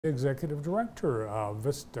Executive Director of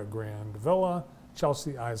Vista Grande Villa,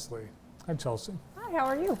 Chelsea Isley. Hi, Chelsea. Hi, how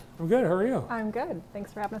are you? I'm good. How are you? I'm good.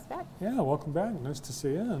 Thanks for having us back. Yeah, welcome back. Nice to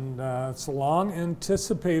see you. And it's a long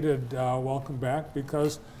anticipated welcome back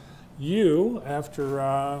because you, after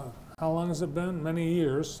how long has it been? Many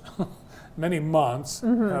years, many months,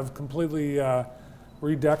 have completely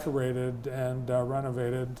redecorated and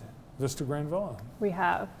renovated Vista Grande Villa. We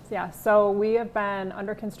have, yeah. So we have been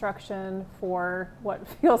under construction for what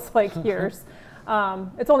feels like years.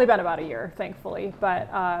 It's only been about a year, thankfully, but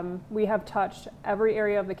we have touched every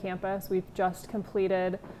area of the campus. We've just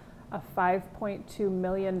completed a $5.2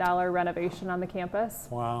 million renovation on the campus.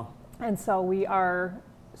 Wow. And so we are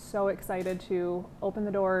so excited to open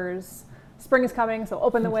the doors. Spring is coming, so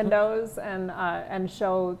open the windows and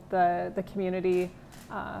show the community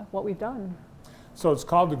what we've done. So it's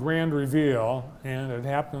called the Grand Reveal, and it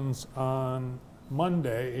happens on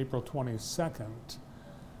Monday, April 22nd.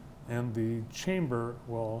 And the chamber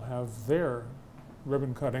will have their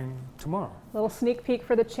ribbon cutting tomorrow. A little sneak peek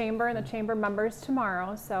for the chamber and the chamber members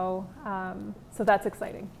tomorrow. So, so that's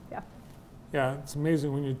exciting. Yeah. Yeah, it's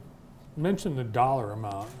amazing when you mention the dollar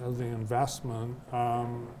amount of the investment.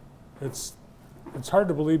 It's hard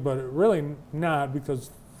to believe, but it really not,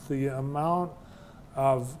 because the amount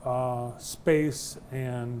of space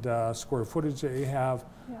and square footage that you have,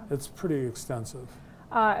 it's pretty extensive.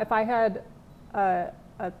 If I had a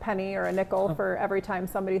penny or a nickel for every time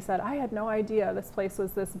somebody said, I had no idea this place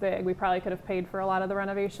was this big, we probably could have paid for a lot of the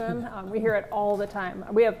renovation. We hear it all the time.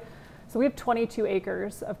 We have 22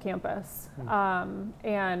 acres of campus,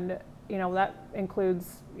 and that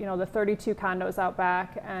includes the 32 condos out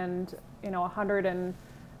back and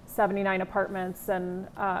 179 apartments and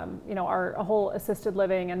a whole assisted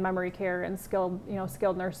living and memory care and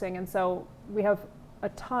skilled nursing, and so we have a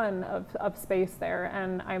ton of space there,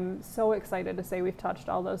 and I'm so excited to say we've touched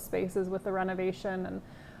all those spaces with the renovation and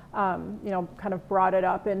kind of brought it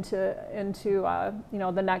up into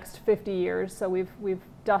the next 50 years. So we've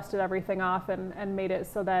dusted everything off and made it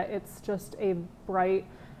so that it's just a bright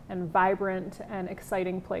and vibrant and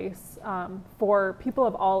exciting place for people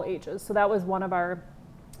of all ages. So that was one of our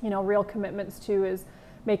real commitments too, is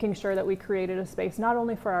making sure that we created a space not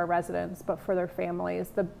only for our residents but for their families,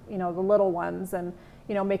 the little ones, and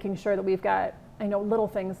making sure that we've got little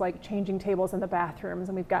things like changing tables in the bathrooms,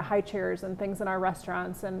 and we've got high chairs and things in our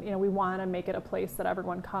restaurants, and we want to make it a place that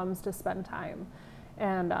everyone comes to spend time.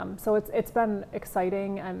 And so it's been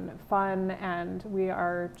exciting and fun, and we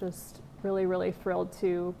are just really thrilled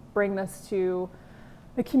to bring this to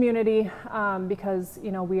the community, because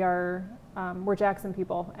we're Jackson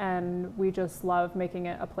people, and we just love making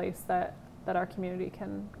it a place that our community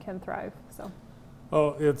can thrive. So.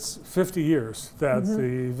 Well, it's 50 years that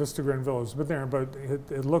the Vista Grande Villa has been there, but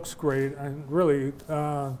it looks great, and really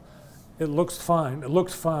it looks fine. It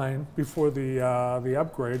looked fine before the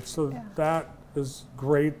upgrade, so that is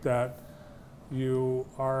great that you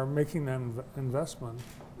are making that investment,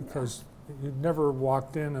 because you never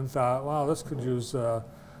walked in and thought, wow, this could use an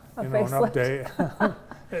update.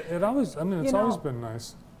 It's always been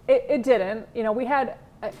nice. It didn't.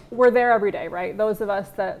 We're there every day, right? Those of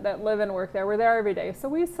us that live and work there, we're there every day. So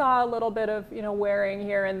we saw a little bit of wearing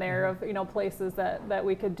here and there of places that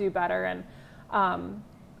we could do better. And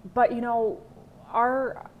but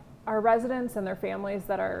our residents and their families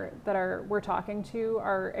that we're talking to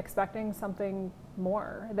are expecting something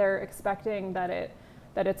more. They're expecting that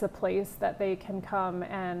it's a place that they can come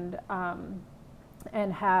and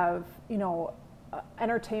have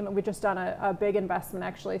entertainment. We've just done a big investment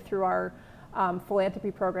actually through our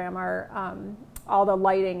philanthropy program. All the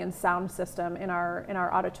lighting and sound system in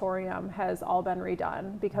our auditorium has all been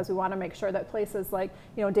redone, because we want to make sure that places like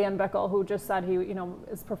Dan Bickle, who just said he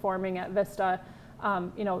is performing at Vista,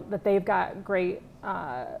 that they've got great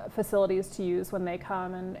facilities to use when they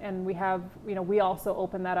come, and we have we also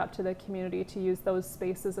open that up to the community to use those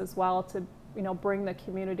spaces as well to bring the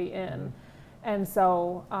community in. And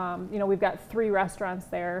so we've got 3 restaurants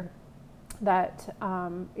there that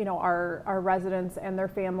our residents and their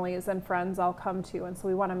families and friends all come to, and so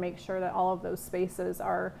we want to make sure that all of those spaces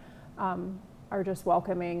are just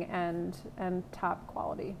welcoming and top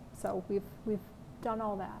quality. So we've done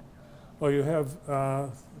all that. Well, you have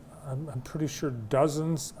I'm pretty sure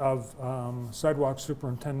dozens of sidewalk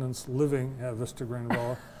superintendents living at Vista Grande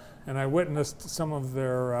Villa, and I witnessed some of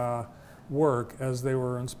their work as they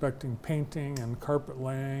were inspecting painting and carpet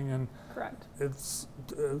laying, and correct. It's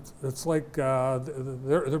like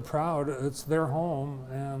they're proud. It's their home,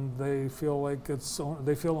 and they feel like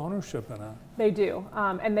they feel ownership in it. They do,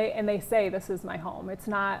 and they say this is my home. It's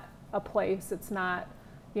not a place. It's not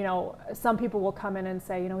you know, some people will come in and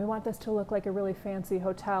say, you know, we want this to look like a really fancy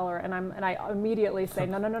hotel, and I immediately say,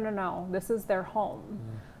 no, no, no, no, no, this is their home.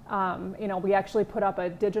 You know, we actually put up a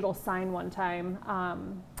digital sign one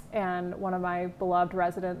time, and one of my beloved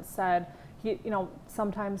residents said, you know,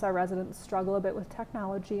 sometimes our residents struggle a bit with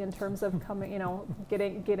technology in terms of coming, you know,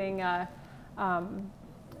 getting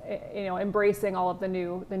you know, embracing all of the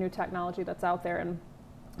new technology that's out there. And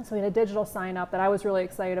so we had a digital sign up that I was really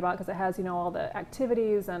excited about because it has, you know, all the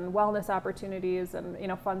activities and wellness opportunities and, you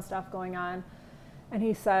know, fun stuff going on. And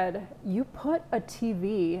he said, you put a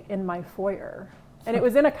TV in my foyer. And it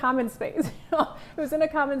was in a common space. You know, it was in a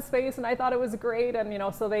common space, and I thought it was great. And, you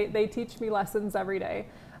know, so they teach me lessons every day.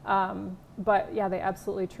 But yeah, they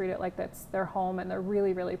absolutely treat it like that's their home, and they're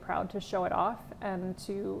really, really proud to show it off and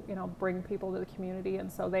to, you know, bring people to the community.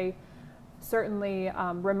 And so they certainly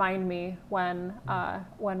remind me when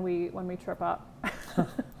we trip up,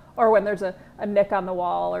 or when there's a nick on the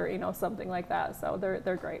wall, or, you know, something like that. So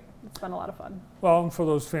they're great. It's been a lot of fun. Well, and for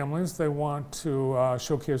those families, they want to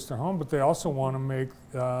showcase their home, but they also want to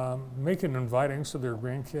make it inviting so their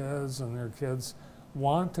grandkids and their kids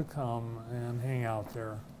want to come and hang out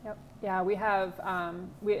there. Yep. Yeah, we have,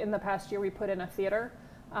 in the past year, we put in a theater.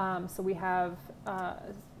 So we have a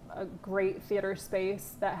great theater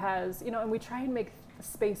space that has, you know, and we try and make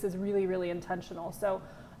spaces really, really intentional. So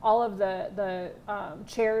all of the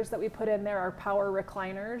chairs that we put in there are power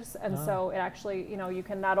recliners. And so it actually, you know, you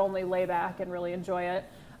can not only lay back and really enjoy it,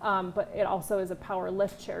 but it also is a power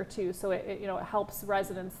lift chair too. So it you know, it helps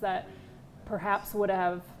residents that perhaps would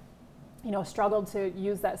have, you know, struggled to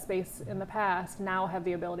use that space in the past, now have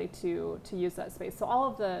the ability to use that space. So all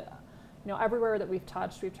of the, you know, everywhere that we've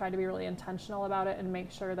touched, we've tried to be really intentional about it and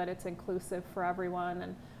make sure that it's inclusive for everyone,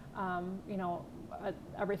 and you know,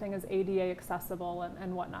 everything is ADA accessible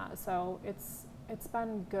and whatnot. So it's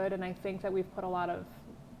been good, and I think that we've put a lot of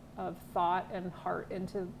thought and heart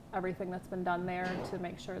into everything that's been done there to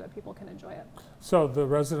make sure that people can enjoy it. So the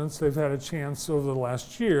residents, they've had a chance over the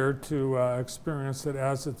last year to experience it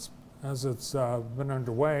as it's been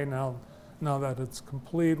underway. Now that it's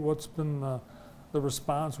complete, what's been the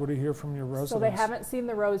response? What do you hear from your residents? So they haven't seen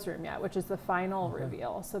the Rose Room yet, which is the final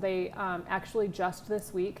reveal. So they actually just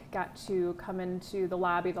this week got to come into the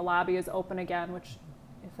lobby. The lobby is open again, which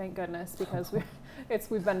thank goodness, because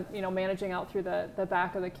we've been, you know, managing out through the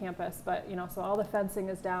back of the campus. But, you know, so all the fencing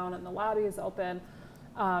is down and the lobby is open,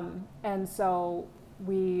 and so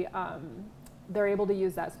they're able to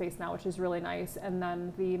use that space now, which is really nice. And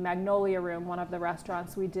then the Magnolia Room, one of the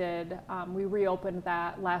restaurants we did, we reopened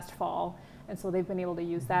that last fall. And so they've been able to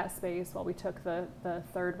use that space while we took the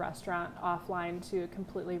third restaurant offline to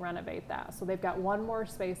completely renovate that. So they've got one more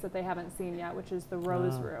space that they haven't seen yet, which is the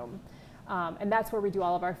Rose Room. And that's where we do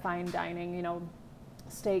all of our fine dining, you know,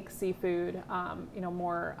 steak, seafood, you know,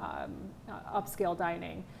 more upscale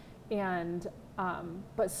dining. And,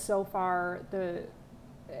 but so far the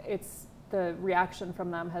reaction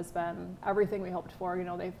from them has been everything we hoped for. You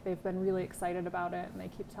know, they've been really excited about it, and they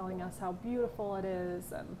keep telling us how beautiful it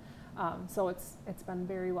is, and so it's been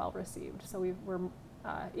very well received. So we're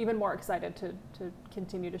even more excited to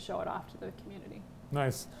continue to show it off to the community.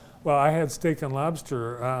 Nice. Well, I had steak and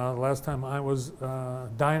lobster last time I was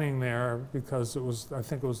dining there, because it was, I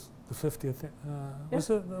think it was the 50th. Was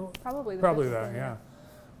it? Probably that, yeah.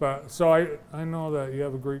 But so I know that you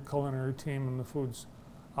have a great culinary team, and the food's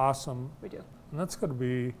awesome. We do. And that's going to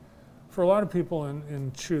be, for a lot of people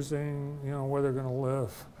in choosing, you know, where they're going to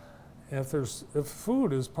live, if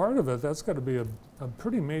food is part of it, that's got to be a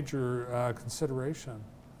pretty major consideration.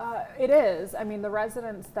 It is. I mean, the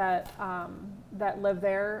residents that live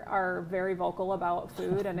there are very vocal about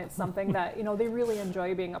food, and it's something that, you know, they really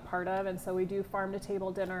enjoy being a part of. And so we do farm to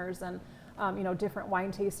table dinners and you know, different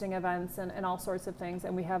wine tasting events and all sorts of things.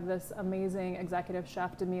 And we have this amazing executive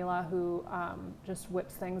chef, Demila, who just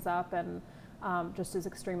whips things up and just is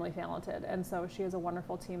extremely talented. And so she has a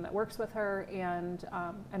wonderful team that works with her, and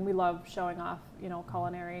we love showing off, you know,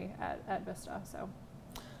 culinary at Vista. So.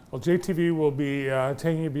 Well, JTV will be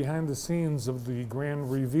taking you behind the scenes of the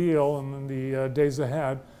grand reveal in the days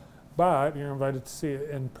ahead, but you're invited to see it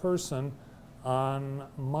in person on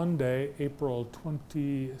Monday, April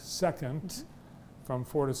 22nd, from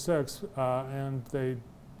 4 to 6, and they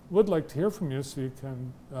would like to hear from you, so you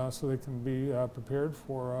can, so they can be prepared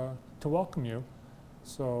for to welcome you.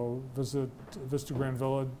 So visit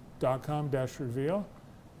vistagrandvilla.com/reveal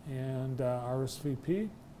and RSVP,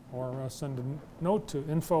 or send a note to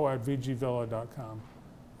info@vgvilla.com,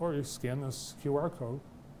 or you scan this QR code.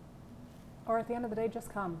 Or at the end of the day,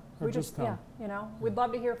 just come. Or just come. Yeah, you know, we'd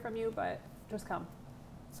love to hear from you, but just come.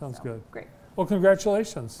 Sounds good. Great. Well,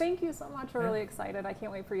 congratulations. Thank you so much. We're Yeah. really excited. I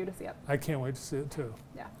can't wait for you to see it. I can't wait to see it too.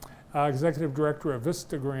 Yeah. Executive Director of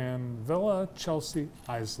Vista Grande Villa, Chelsea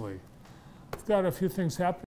Isley. We've got a few things happening.